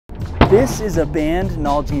This is a banned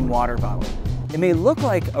Nalgene water bottle. It may look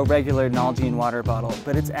like a regular Nalgene water bottle,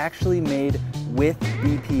 but it's actually made with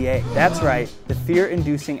BPA. That's right, the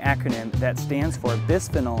fear-inducing acronym that stands for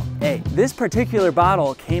bisphenol A. This particular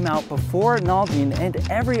bottle came out before Nalgene and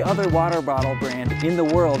every other water bottle brand in the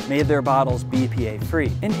world made their bottles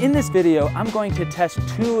BPA-free. And in this video, I'm going to test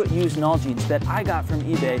 2 used Nalgenes that I got from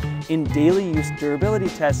eBay in daily use durability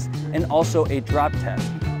tests and also a drop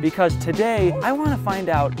test. Because today, I want to find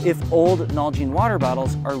out if old Nalgene water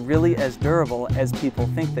bottles are really as durable as people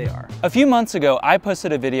think they are. A few months ago, I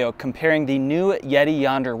posted a video comparing the new Yeti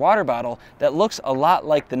Yonder water bottle that looks a lot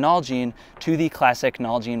like the Nalgene to the classic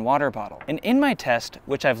Nalgene water bottle. And in my test,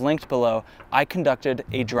 which I've linked below, I conducted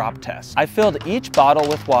a drop test. I filled each bottle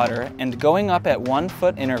with water, and going up at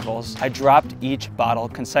 1-foot intervals, I dropped each bottle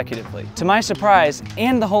consecutively. To my surprise,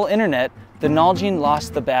 and the whole internet, the Nalgene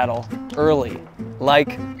lost the battle early.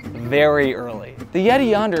 Like, very early. The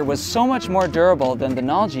Yeti Yonder was so much more durable than the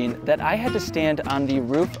Nalgene that I had to stand on the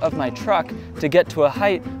roof of my truck to get to a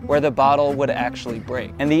height where the bottle would actually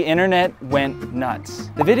break. And the internet went nuts.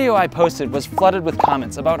 The video I posted was flooded with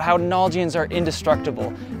comments about how Nalgenes are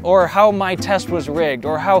indestructible, or how my test was rigged,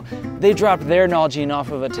 or how they dropped their Nalgene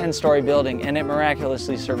off of a 10-story building and it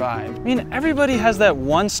miraculously survived. I mean, everybody has that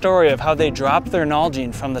one story of how they dropped their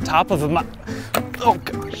Nalgene from the top of a oh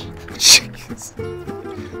gosh. Jeez.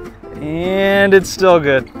 And it's still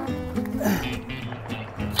good.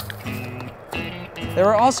 There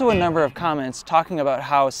were also a number of comments talking about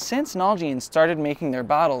how since Nalgene started making their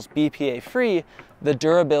bottles BPA-free, the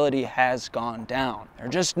durability has gone down. They're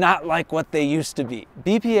just not like what they used to be.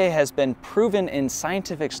 BPA has been proven in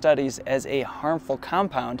scientific studies as a harmful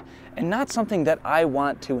compound and not something that I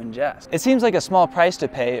want to ingest. It seems like a small price to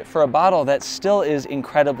pay for a bottle that still is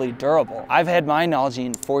incredibly durable. I've had my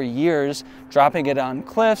Nalgene for years, dropping it on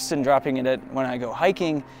cliffs and dropping it when I go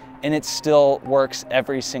hiking, and it still works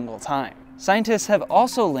every single time. Scientists have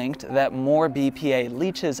also linked that more BPA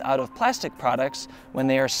leaches out of plastic products when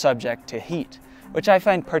they are subject to heat, which I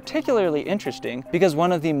find particularly interesting because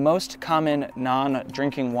one of the most common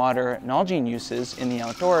non-drinking water Nalgene uses in the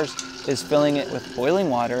outdoors is filling it with boiling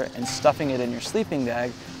water and stuffing it in your sleeping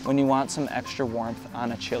bag when you want some extra warmth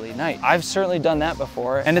on a chilly night. I've certainly done that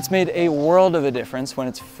before, and it's made a world of a difference when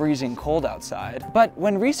it's freezing cold outside. But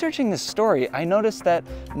when researching this story, I noticed that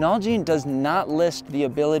Nalgene does not list the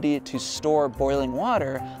ability to store boiling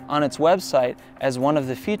water on its website as one of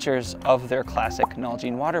the features of their classic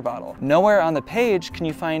Nalgene water bottle. Nowhere on the page can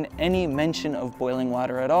you find any mention of boiling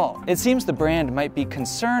water at all. It seems the brand might be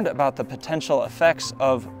concerned about the potential effects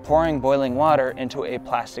of pouring boiling water into a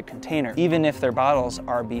plastic container, even if their bottles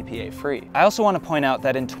are BPA free. I also want to point out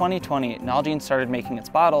that in 2020, Nalgene started making its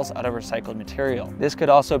bottles out of recycled material. This could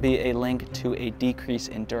also be a link to a decrease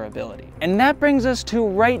in durability. And that brings us to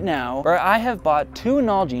right now, where I have bought 2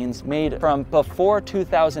 Nalgenes made from before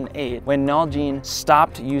 2008, when Nalgene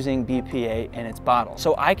stopped using BPA in its bottle.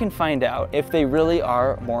 So I can find out if they really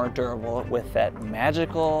are more durable with that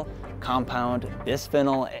magical compound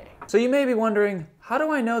bisphenol A. So you may be wondering, how do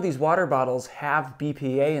I know these water bottles have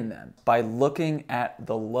BPA in them? By looking at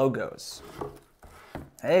the logos.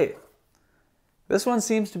 Hey, this one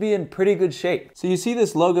seems to be in pretty good shape. So you see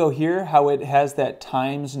this logo here, how it has that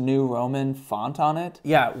Times New Roman font on it?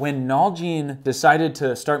 Yeah, when Nalgene decided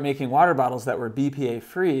to start making water bottles that were BPA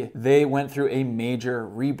free, they went through a major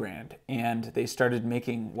rebrand and they started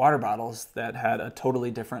making water bottles that had a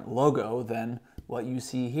totally different logo than what you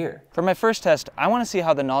see here. For my first test, I want to see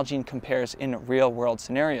how the Nalgene compares in real world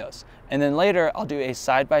scenarios. And then later, I'll do a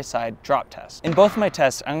side-by-side drop test. In both of my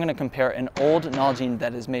tests, I'm going to compare an old Nalgene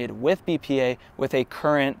that is made with BPA with a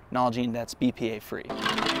current Nalgene that's BPA free.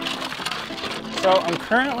 So I'm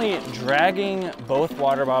currently dragging both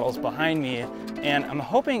water bottles behind me, and I'm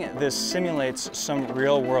hoping this simulates some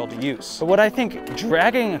real world use. But what I think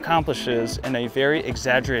dragging accomplishes in a very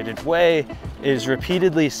exaggerated way is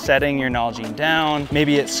repeatedly setting your Nalgene down.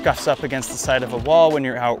 Maybe it scuffs up against the side of a wall when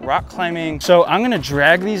you're out rock climbing. So I'm gonna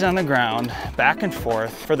drag these on the ground back and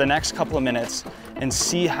forth for the next couple of minutes and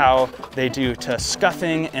see how they do to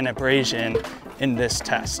scuffing and abrasion in this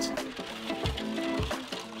test.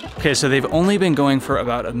 Okay, so they've only been going for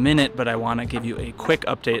about a minute, but I wanna give you a quick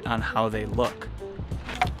update on how they look.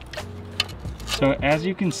 So as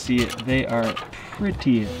you can see, they are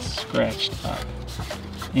pretty scratched up.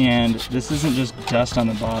 And this isn't just dust on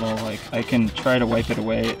the bottle, like I can try to wipe it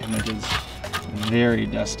away and it is very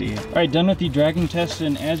dusty. All right, done with the dragging test,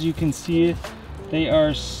 and as you can see, they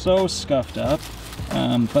are so scuffed up,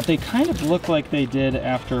 but they kind of look like they did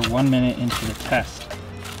after 1 minute into the test.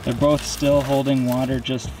 They're both still holding water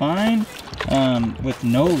just fine, with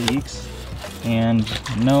no leaks. and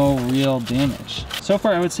no real damage. So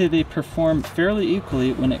far, I would say they perform fairly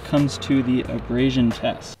equally when it comes to the abrasion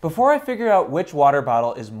test. Before I figure out which water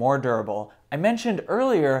bottle is more durable, I mentioned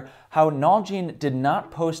earlier how Nalgene did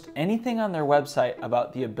not post anything on their website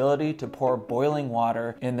about the ability to pour boiling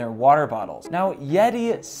water in their water bottles. Now,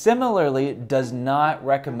 Yeti similarly does not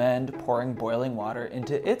recommend pouring boiling water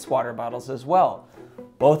into its water bottles as well.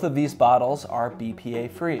 Both of these bottles are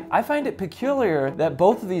BPA free. I find it peculiar that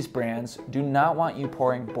both of these brands do not want you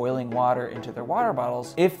pouring boiling water into their water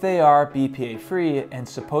bottles if they are BPA free and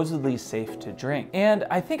supposedly safe to drink. And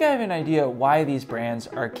I think I have an idea why these brands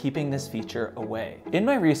are keeping this feature away. In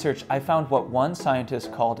my research, I found what one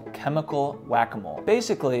scientist called chemical whack-a-mole.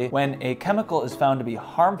 Basically, when a chemical is found to be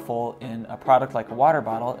harmful in a product like a water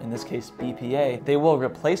bottle, in this case BPA, they will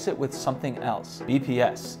replace it with something else,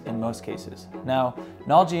 BPS in most cases. Now,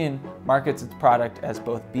 Nalgene markets its product as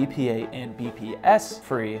both BPA and BPS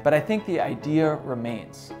free, but I think the idea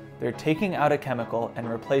remains. They're taking out a chemical and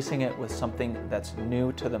replacing it with something that's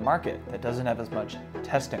new to the market that doesn't have as much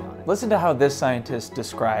testing on it. Listen to how this scientist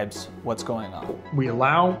describes what's going on. We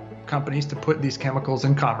allow companies to put these chemicals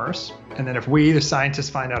in commerce, and then if we, the scientists,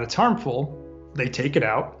 find out it's harmful, they take it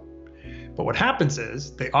out. But what happens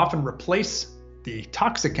is they often replace the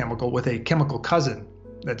toxic chemical with a chemical cousin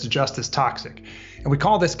that's just as toxic. And we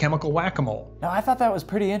call this chemical whack-a-mole. Now, I thought that was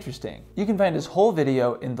pretty interesting. You can find his whole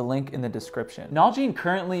video in the link in the description. Nalgene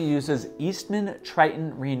currently uses Eastman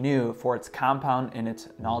Triton Renew for its compound in its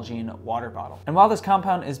Nalgene water bottle. And while this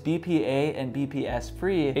compound is BPA and BPS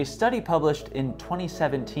free, a study published in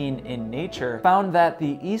 2017 in Nature found that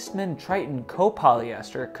the Eastman Triton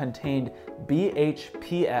copolyester contained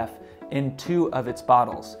BHPF in 2 of its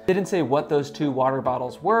bottles. It didn't say what those 2 water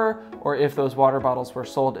bottles were or if those water bottles were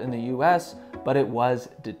sold in the US, but it was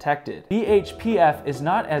detected. BHPF is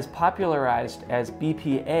not as popularized as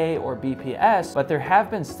BPA or BPS, but there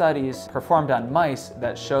have been studies performed on mice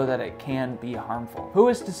that show that it can be harmful. Who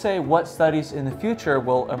is to say what studies in the future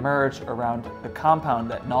will emerge around the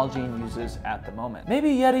compound that Nalgene uses at the moment? Maybe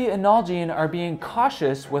Yeti and Nalgene are being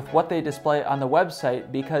cautious with what they display on the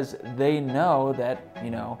website because they know that,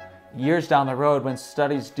 years down the road when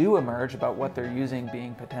studies do emerge about what they're using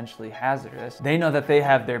being potentially hazardous, they know that they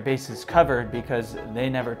have their bases covered because they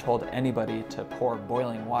never told anybody to pour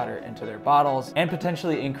boiling water into their bottles and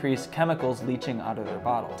potentially increase chemicals leaching out of their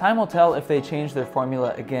bottle. Time will tell if they change their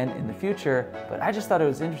formula again in the future, but I just thought it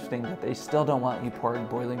was interesting that they still don't want you pouring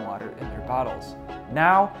boiling water in their bottles.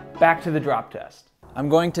 Now, back to the drop test. I'm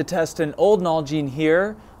going to test an old Nalgene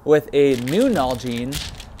here with a new Nalgene,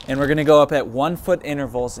 and we're gonna go up at 1 foot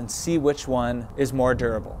intervals and see which one is more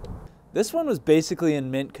durable. This one was basically in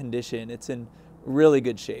mint condition. It's in really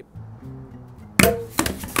good shape.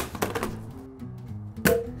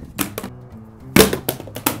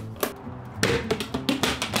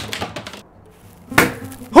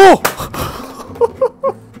 Oh!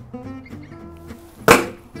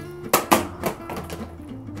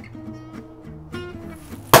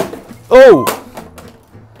 Oh!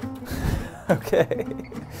 Okay.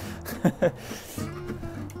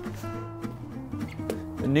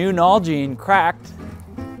 The new Nalgene cracked.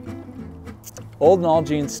 Old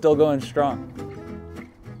Nalgene's still going strong.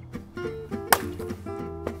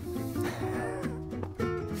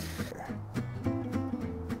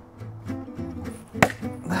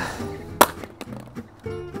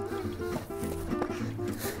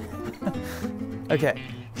 Okay,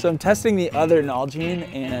 so I'm testing the other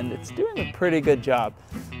Nalgene and it's doing a pretty good job.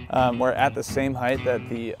 We're at the same height that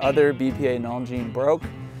the other BPA Nalgene broke,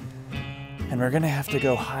 and we're gonna have to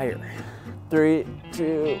go higher. 3,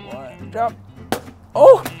 2, 1, jump.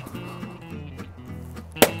 Oh!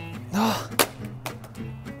 Oh.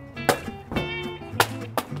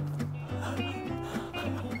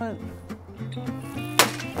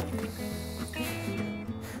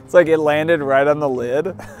 It's like it landed right on the lid.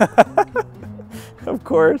 Of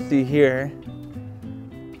course. See here,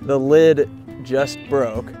 the lid just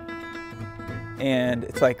broke. And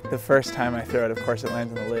it's like the first time I throw it, of course it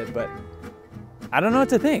lands on the lid, but I don't know what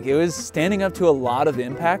to think. It was standing up to a lot of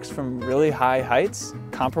impacts from really high heights,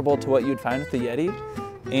 comparable to what you'd find with the Yeti.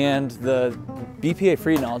 And the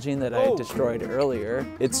BPA-free Nalgene that I destroyed earlier,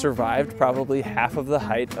 it survived probably half of the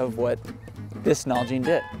height of what this Nalgene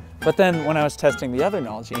did. But then when I was testing the other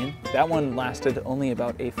Nalgene, that one lasted only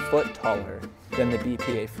about a foot taller than the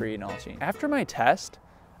BPA-free Nalgene. After my test,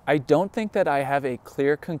 I don't think that I have a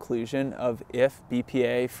clear conclusion of if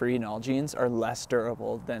BPA-free Nalgenes are less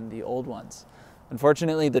durable than the old ones.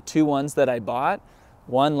 Unfortunately, the 2 ones that I bought,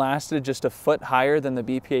 one lasted just a foot higher than the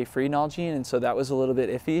BPA-free Nalgene, and so that was a little bit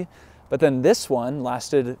iffy. But then this one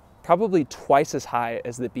lasted probably twice as high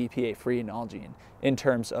as the BPA-free Nalgene in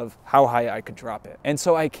terms of how high I could drop it. And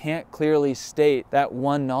so I can't clearly state that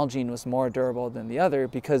one Nalgene was more durable than the other,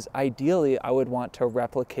 because ideally I would want to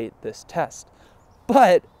replicate this test.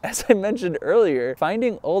 But as I mentioned earlier,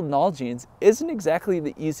 finding old Nalgenes isn't exactly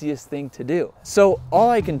the easiest thing to do. So all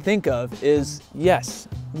I can think of is, yes,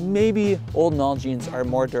 maybe old Nalgenes are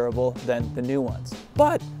more durable than the new ones,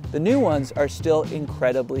 but the new ones are still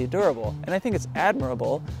incredibly durable. And I think it's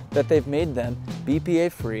admirable that they've made them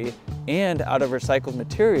BPA-free and out of recycled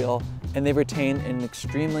material, and they retain an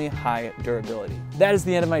extremely high durability. That is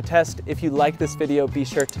the end of my test. If you like this video, be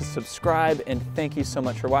sure to subscribe, and thank you so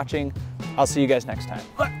much for watching. I'll see you guys next time.